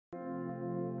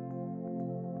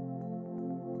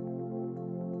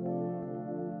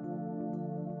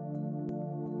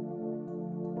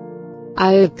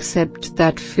I accept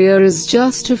that fear is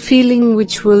just a feeling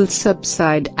which will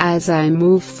subside as I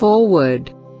move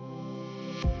forward.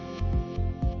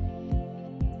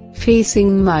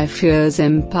 Facing my fears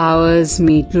empowers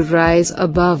me to rise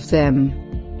above them.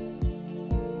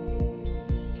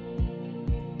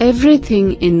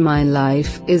 Everything in my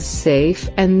life is safe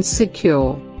and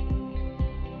secure.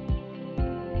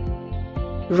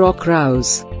 Rock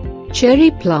Rose, Cherry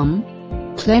Plum,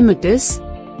 Clematis,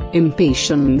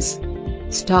 Impatience,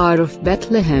 Star of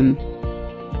Bethlehem.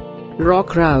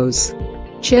 Rock Rose,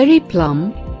 Cherry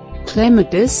Plum,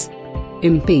 Clematis,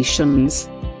 Impatience,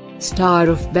 Star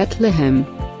of Bethlehem.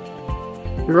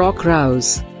 Rock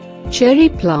Rose, Cherry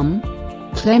Plum,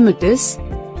 Clematis,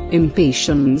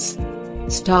 Impatience,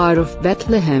 Star of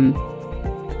Bethlehem.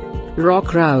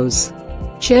 Rock Rose,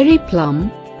 Cherry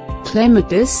Plum,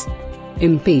 Clematis,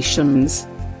 Impatience,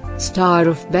 Star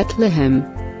of Bethlehem.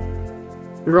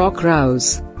 Rock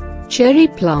Rose, Cherry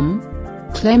Plum,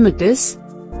 Clematis,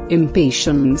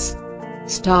 Impatience,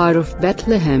 Star of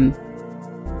Bethlehem.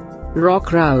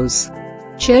 Rock Rose,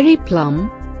 Cherry Plum,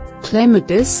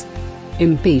 Clematis,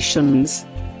 Impatience,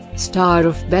 Star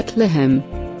of Bethlehem.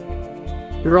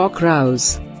 Rock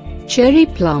Rose, Cherry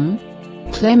Plum,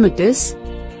 Clematis,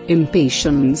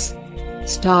 Impatience,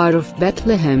 Star of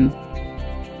Bethlehem.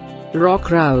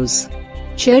 Rock Rose,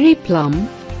 Cherry Plum,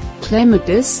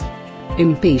 Clematis,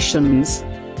 Impatience,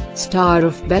 Star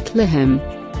of Bethlehem.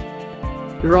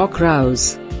 Rock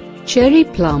Rose, Cherry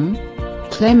Plum,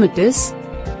 Clematis,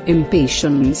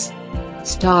 Impatience,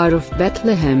 Star of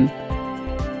Bethlehem.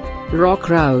 Rock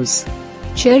Rose,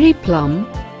 Cherry Plum,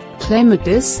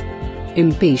 Clematis,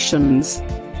 Impatience,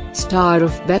 Star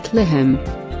of Bethlehem.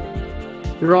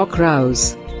 Rock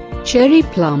Rose, Cherry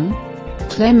Plum,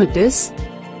 Clematis,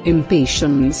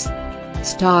 Impatience,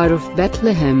 Star of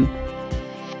Bethlehem.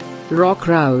 Rock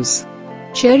Rose,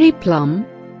 Cherry Plum,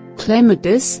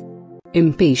 Clematis,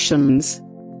 Impatience,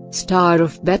 Star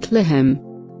of Bethlehem.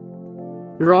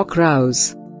 Rock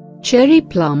Rose, Cherry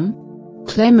Plum,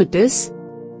 Clematis,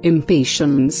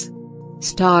 Impatience,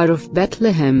 Star of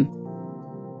Bethlehem.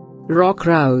 Rock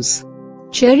Rose,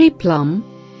 Cherry Plum,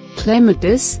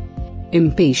 Clematis,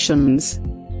 Impatience,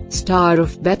 Star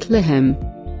of Bethlehem.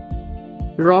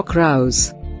 Rock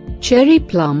Rose, Cherry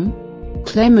Plum,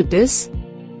 Clematis,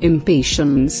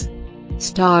 Impatience,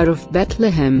 Star of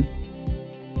Bethlehem.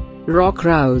 Rock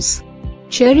Rose,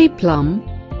 Cherry Plum,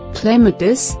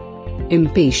 Clematis,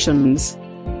 Impatience,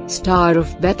 Star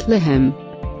of Bethlehem.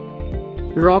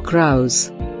 Rock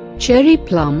Rose, Cherry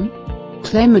Plum,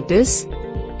 Clematis,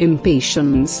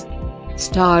 Impatience,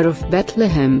 Star of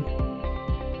Bethlehem.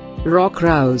 Rock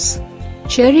Rose,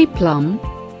 Cherry Plum,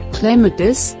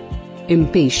 Clematis,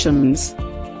 Impatience,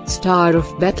 Star of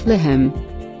Bethlehem.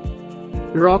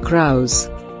 Rock Rose,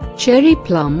 Cherry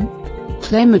Plum,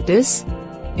 Clematis,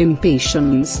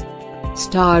 Impatience,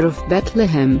 Star of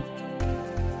Bethlehem.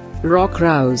 Rock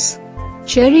Rose,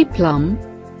 Cherry Plum,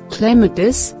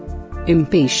 Clematis,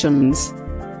 Impatience,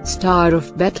 Star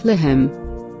of Bethlehem.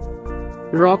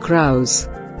 Rock Rose,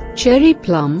 Cherry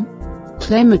Plum,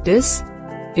 Clematis,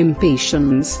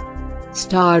 Impatience,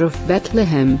 Star of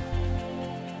Bethlehem.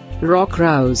 Rock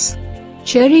Rose,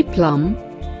 Cherry Plum,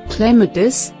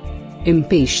 Clematis,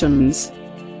 Impatience,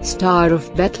 Star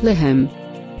of Bethlehem.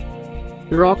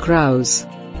 Rock Rose,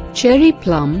 Cherry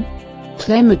Plum,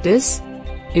 Clematis,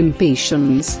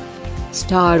 Impatience,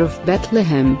 Star of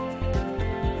Bethlehem.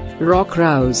 Rock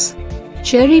Rose,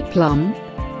 Cherry Plum,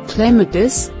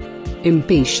 Clematis,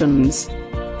 Impatience,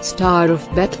 Star of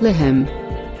Bethlehem.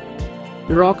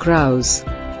 Rock Rose,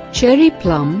 Cherry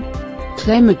Plum,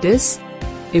 Clematis,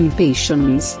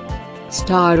 Impatience,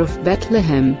 Star of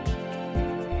Bethlehem.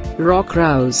 Rock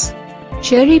Rose,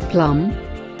 Cherry Plum,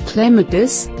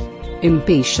 Clematis,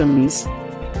 Impatience,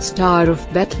 Star of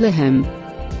Bethlehem.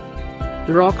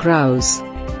 Rock Rose,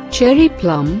 Cherry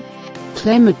Plum,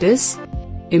 Clematis,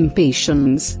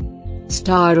 Impatience,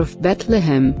 Star of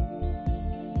Bethlehem.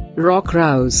 Rock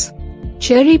Rose,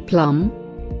 Cherry Plum,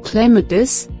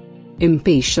 Clematis,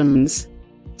 Impatience,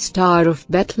 Star of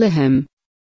Bethlehem.